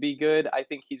going to be good. I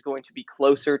think he's going to be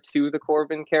closer to the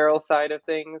Corbin Carroll side of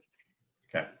things.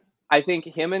 Okay. I think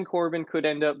him and Corbin could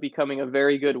end up becoming a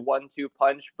very good 1-2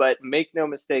 punch, but make no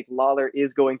mistake, Lawler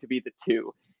is going to be the 2.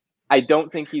 I don't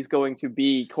think he's going to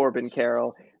be Corbin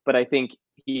Carroll, but I think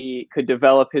he could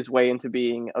develop his way into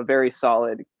being a very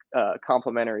solid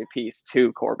complementary piece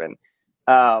to Corbin.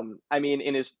 I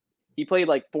mean, he played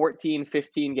like 14,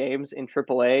 15 games in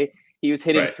AAA. He was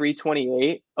hitting Right.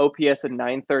 328, OPS of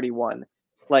 931.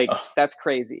 Like, that's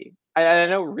crazy. I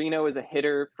know Reno is a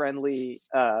hitter-friendly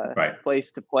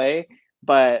place to play,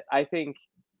 but I think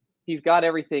he's got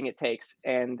everything it takes.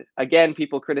 And again,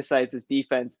 people criticize his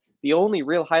defense. The only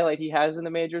real highlight he has in the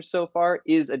majors so far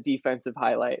is a defensive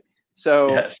highlight. So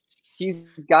yes. He's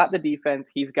got the defense.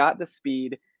 He's got the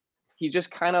speed. He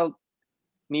just kind of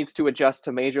needs to adjust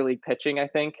to major league pitching, I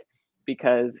think,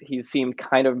 because he's seemed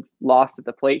kind of lost at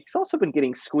the plate. He's also been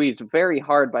getting squeezed very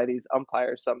hard by these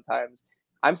umpires sometimes.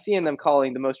 I'm seeing them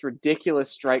calling the most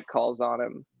ridiculous strike calls on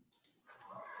him.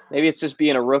 Maybe it's just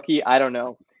being a rookie. I don't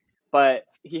know. But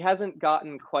he hasn't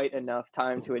gotten quite enough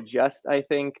time to adjust, I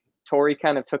think. Torrey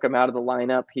kind of took him out of the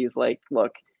lineup. He's like,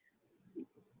 look,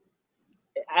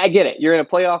 I get it. You're in a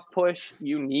playoff push.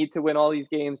 You need to win all these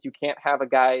games. You can't have a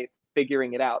guy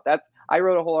figuring it out. I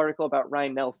wrote a whole article about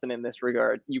Ryan Nelson in this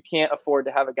regard. You can't afford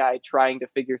to have a guy trying to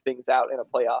figure things out in a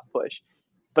playoff push.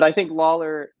 But I think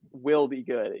Lawler will be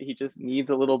good. He just needs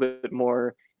a little bit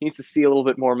more. He needs to see a little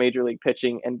bit more major league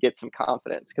pitching and get some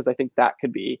confidence, because I think that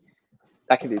could be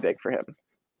big for him.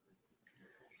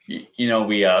 You know,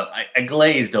 I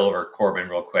glazed over Corbin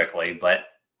real quickly, but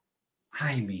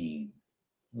I mean,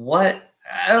 what?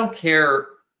 I don't care.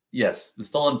 Yes, the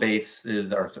stolen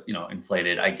bases are,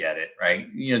 inflated. I get it, right?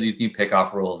 You know, these new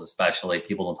pickoff rules, especially,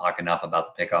 people don't talk enough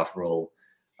about the pickoff rule.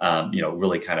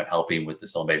 Really kind of helping with the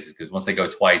stolen bases, because once they go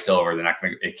twice over, they're not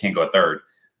going to. It can't go a third.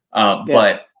 Yeah.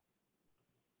 But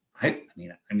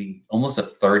I mean, almost a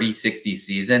 30-60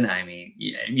 season. I mean,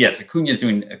 yes, Acuna's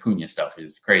doing Acuna stuff, which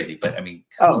is crazy. But I mean,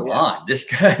 come on, this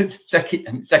guy,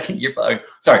 second year,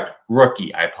 sorry,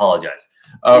 rookie. I apologize.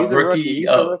 He's rookie. He's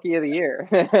a rookie of the year.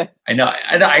 I know.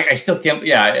 I still can't.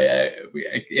 Yeah,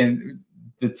 in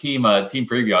the team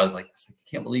preview, I was like, I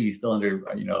can't believe he's still under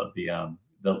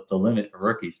the limit for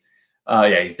rookies.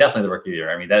 Yeah, he's definitely the rookie of the year.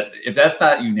 I mean, that if that's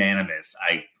not unanimous,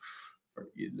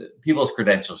 people's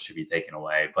credentials should be taken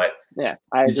away. But yeah,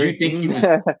 I agree. Did you think he was?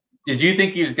 Did you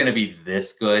think he was going to be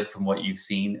this good from what you've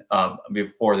seen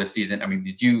before this season? I mean,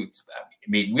 did you? I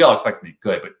mean, we all expect him to be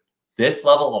good, but this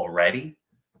level already?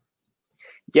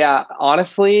 Yeah,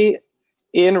 honestly,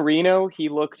 in Reno, he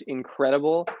looked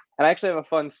incredible. And I actually have a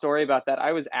fun story about that.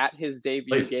 I was at his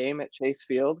debut game at Chase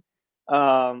Field,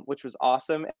 which was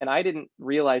awesome. And I didn't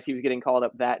realize he was getting called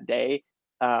up that day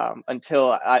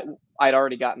until I'd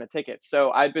already gotten a ticket.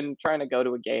 So I'd been trying to go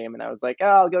to a game, and I was like, oh,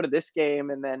 I'll go to this game.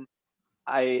 And then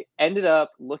I ended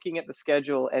up looking at the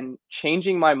schedule and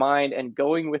changing my mind and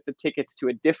going with the tickets to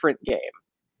a different game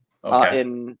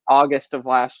in August of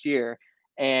last year.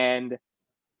 And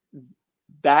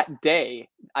that day,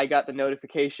 I got the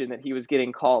notification that he was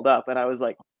getting called up, and I was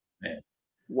like,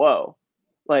 whoa.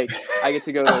 Like, I get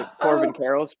to go to Corbin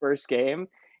Carroll's first game,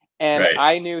 and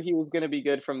I knew he was going to be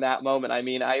good from that moment. I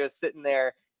mean, I was sitting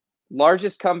there,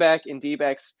 largest comeback in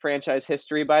D-backs franchise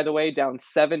history, by the way, down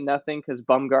 7-0 because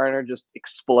Bumgarner just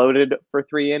exploded for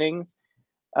 3 innings,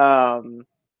 and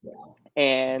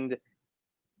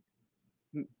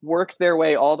worked their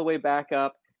way all the way back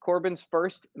up. Corbin's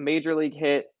first major league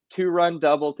hit, 2-run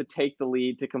double to take the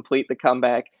lead to complete the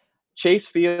comeback. Chase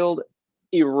Field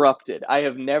erupted. I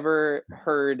have never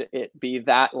heard it be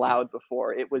that loud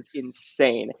before. It was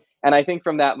insane. And I think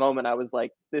from that moment, I was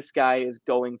like, this guy is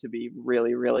going to be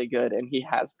really, really good. And he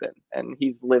has been. And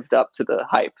he's lived up to the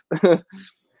hype.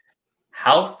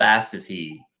 How fast is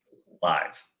he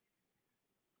live?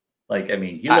 Like, I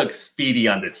mean, he looks speedy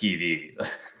on the TV.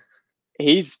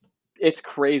 It's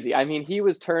crazy. I mean, he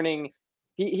was turning.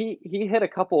 He hit a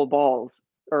couple of balls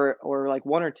or like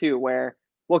 1 or 2 where,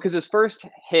 well, because his first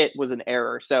hit was an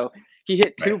error. So he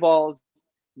hit 2 balls,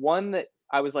 one that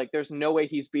I was like, there's no way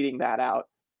he's beating that out.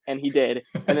 And he did.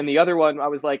 And then the other one, I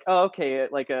was like, oh, okay,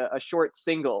 like a short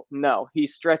single. No, he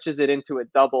stretches it into a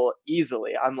double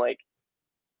easily. I'm like,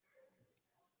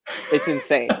 it's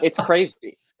insane. It's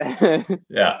crazy.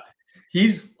 Yeah.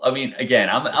 I mean, again,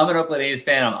 I'm an Oakland A's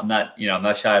fan. I'm not, I'm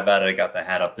not shy about it. I got the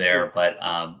hat up there, but,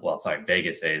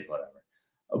 Vegas A's, whatever.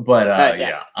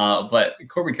 But, but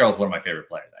Corbin Carroll is one of my favorite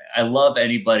players. I love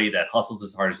anybody that hustles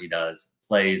as hard as he does,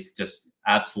 plays just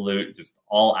absolute, just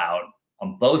all out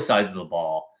on both sides of the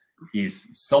ball.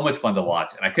 He's so much fun to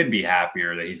watch, and I couldn't be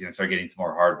happier that he's going to start getting some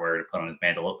more hardware to put on his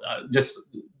mantle. Just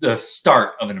the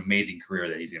start of an amazing career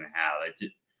that he's going to have.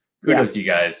 Kudos to you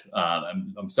guys.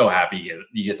 I'm so happy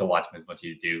you get to watch him as much as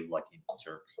you do, lucky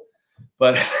jerks.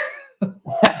 But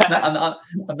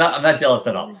I'm not jealous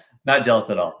at all. Not jealous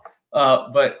at all.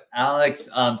 But Alex,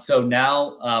 so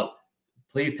now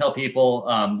please tell people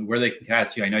where they can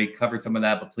catch you. I know you covered some of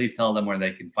that, but please tell them where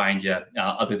they can find you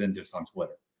other than just on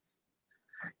Twitter.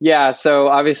 Yeah, so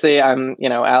obviously I'm,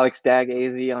 Alex Dagg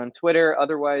on Twitter.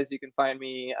 Otherwise, you can find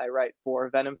me. I write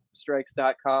for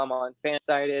venomstrikes.com on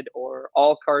FanSided or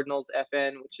All Cardinals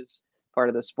FN, which is part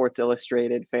of the Sports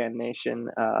Illustrated Fan Nation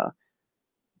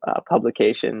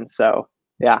publication. So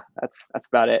yeah, that's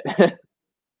about it.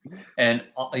 And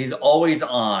he's always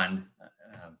on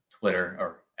Twitter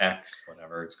or X,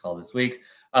 whatever it's called this week.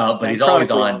 But he's always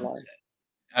on. Online.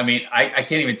 I mean, I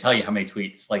can't even tell you how many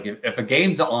tweets. Like if a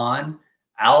game's on,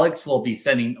 Alex will be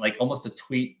sending like almost a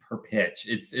tweet per pitch.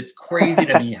 It's crazy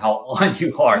to me how on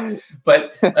you are.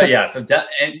 But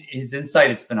and his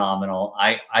insight is phenomenal.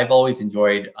 I've always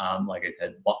enjoyed, like I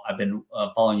said, I've been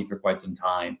following you for quite some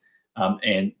time,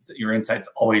 and your insight's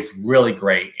always really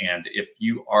great. And if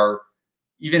you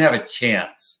even have a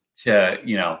chance to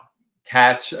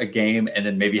catch a game and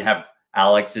then maybe have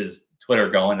Alex's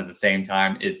Twitter going at the same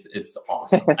time, it's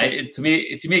awesome. To me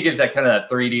it gives that kind of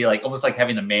 3D, like almost like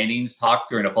having the Mannings talk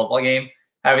during a football game,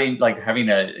 having a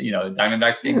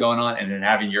Diamondbacks game going on and then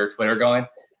having your Twitter going.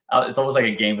 It's almost like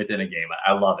a game within a game.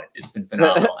 I love it. It's been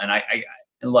phenomenal. And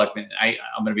look, man, I'm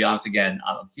going to be honest again.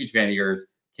 I'm a huge fan of yours.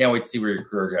 Can't wait to see where your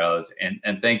career goes.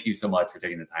 And thank you so much for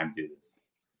taking the time to do this.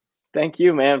 Thank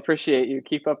you, man. Appreciate you.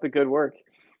 Keep up the good work.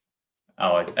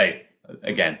 Oh, hey,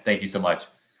 again, thank you so much.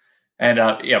 And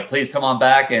yeah, please come on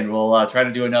back, and we'll try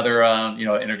to do another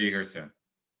interview here soon.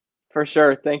 For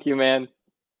sure. Thank you, man.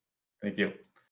 Thank you.